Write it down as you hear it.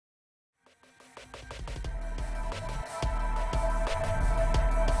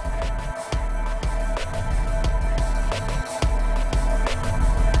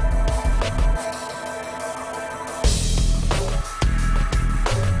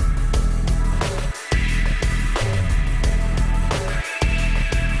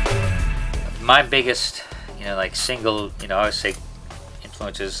my biggest, like single, I always say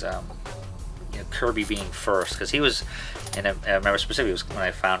influences, Kirby being first, because he was, and I remember specifically, it was when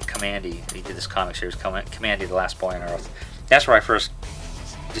I found Commandy. He did this comic series, Commandy, the Last Boy on Earth. That's where I first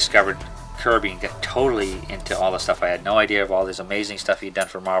discovered Kirby and got totally into all the stuff. I had no idea of all this amazing stuff he'd done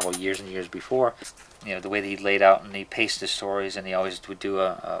for Marvel years and years before. The way that he laid out and he paced his stories, and he always would do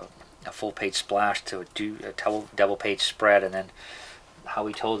a full page splash to do a double page spread, and then how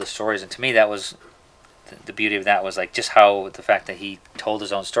he told the stories. And to me, that was the beauty of that, was like just how the fact that he told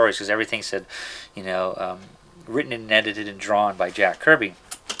his own stories, because everything said, written and edited and drawn by Jack Kirby.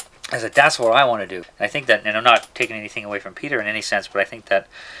 I said, that's what I want to do. And I think that, and I'm not taking anything away from Peter in any sense, but I think that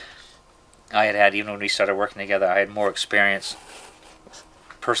I had, even when we started working together, I had more experience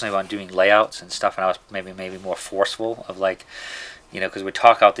personally on doing layouts and stuff, and I was maybe more forceful of like, because we'd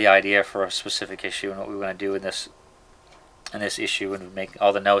talk out the idea for a specific issue and what we were going to do in this issue, and we'd make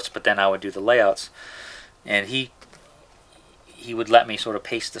all the notes, but then I would do the layouts, and he would let me sort of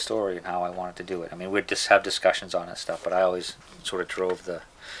pace the story and how I wanted to do it. I mean, we'd just have discussions on it and stuff, but I always sort of drove the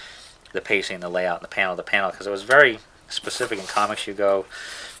pacing, the layout, the panel, because it was very specific. In comics, you go,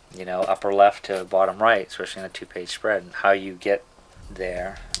 upper left to bottom right, especially in a 2-page spread, and how you get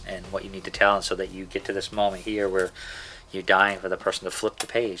there and what you need to tell, and so that you get to this moment here where you're dying for the person to flip the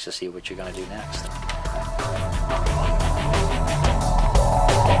page to see what you're going to do next.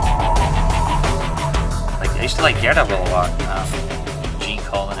 I used to like Daredevil a lot. Gene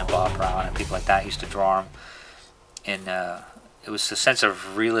Colan and Bob Brown and people like that used to draw him, and it was a sense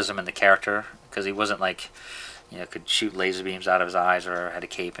of realism in the character, because he wasn't like, could shoot laser beams out of his eyes or had a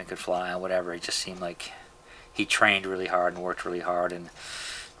cape and could fly or whatever. It just seemed like he trained really hard and worked really hard, and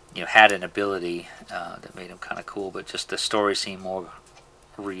had an ability that made him kind of cool, but just the story seemed more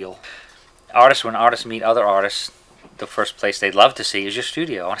real. When artists meet other artists, the first place they'd love to see is your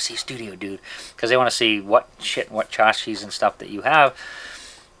studio. I want to see a studio, dude, because they want to see what tchotchkes and stuff that you have,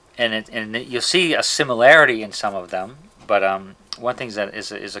 and you'll see a similarity in some of them. But one thing that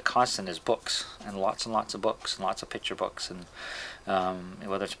is a constant is books, and lots of books, and lots of picture books, and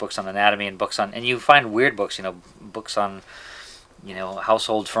whether it's books on anatomy and books on, and you find weird books, books on,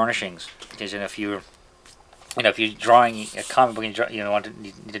 household furnishings, because if you're drawing a comic book, and you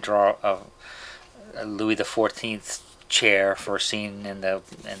need to draw a Louis XIV chair for a scene in the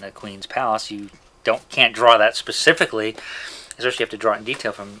Queen's palace, you can't draw that specifically, especially you have to draw it in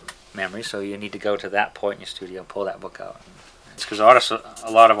detail from memory. So you need to go to that point in your studio and pull that book out. It's because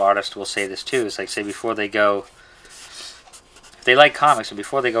a lot of artists will say this too. It's like, say, before they go, if they like comics, and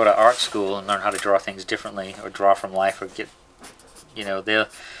before they go to art school and learn how to draw things differently or draw from life, or get,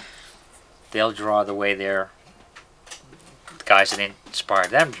 they'll draw the way the guys that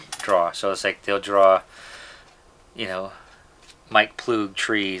inspired them draw. So it's like they'll draw, Mike Ploog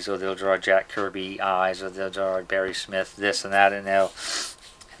trees, or they'll draw Jack Kirby eyes, or they'll draw Barry Smith this and that, and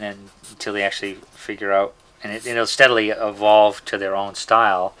then until they actually figure out, and it'll steadily evolve to their own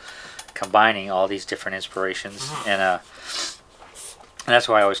style, combining all these different inspirations. And that's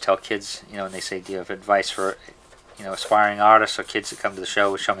why I always tell kids, when they say, do you have advice for, aspiring artists or kids that come to the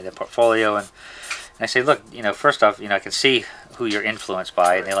show, show me their portfolio, and I say, look, first off, I can see who you're influenced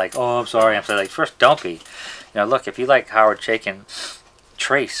by, and they're like, oh, I'm sorry. I'm like, first, don't be. Look, if you like Howard Chaykin,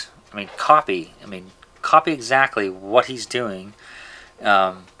 trace. Copy exactly what he's doing,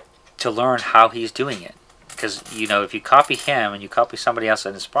 to learn how he's doing it. Because, if you copy him and you copy somebody else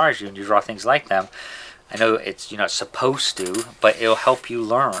that inspires you and you draw things like them, I know you're not supposed to, but it'll help you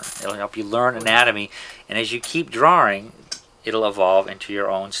learn. It'll help you learn anatomy, and as you keep drawing, it'll evolve into your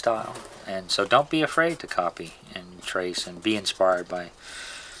own style. And so don't be afraid to copy and trace and be inspired by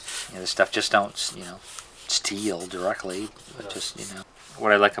this stuff. Just don't, steal directly, but just,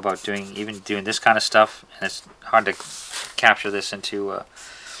 what I like about doing this kind of stuff, and it's hard to capture this into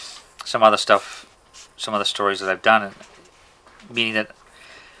some other stuff, some other stories that I've done, meaning that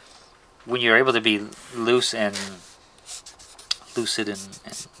when you're able to be lucid and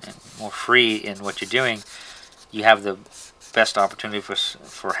more free in what you're doing, you have the best opportunity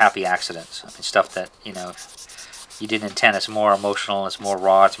for happy accidents. Stuff that you didn't intend. It's more emotional. It's more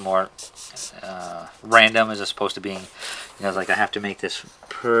raw. It's more random, as opposed to being, like, I have to make this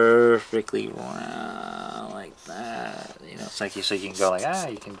perfectly round like that. It's like so you can go like,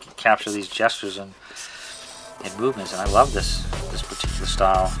 you can capture these gestures and movements, and I love this particular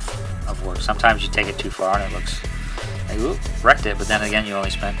style of work. Sometimes you take it too far and it looks like, wrecked it, but then again, you only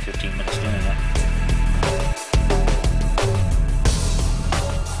spent 15 minutes doing it.